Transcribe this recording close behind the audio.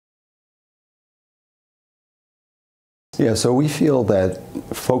Yeah, so we feel that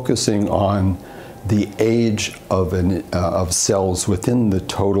focusing on the age of cells within the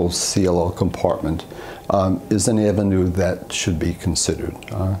total CLL compartment is an avenue that should be considered.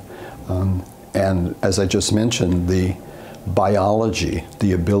 And as I just mentioned, the biology,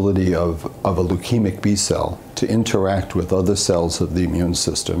 the ability of a leukemic B cell to interact with other cells of the immune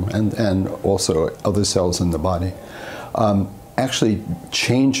system and also other cells in the body actually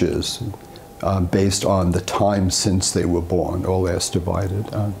changes based on the time since they were born or last divided.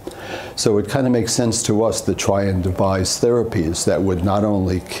 So it kind of makes sense to us to try and devise therapies that would not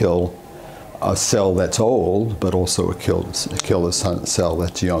only kill a cell that's old, but also kill a cell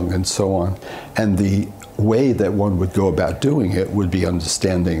that's young, and so on. And the way that one would go about doing it would be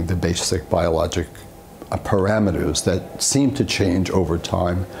understanding the basic biologic parameters that seem to change over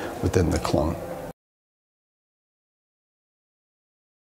time within the clone.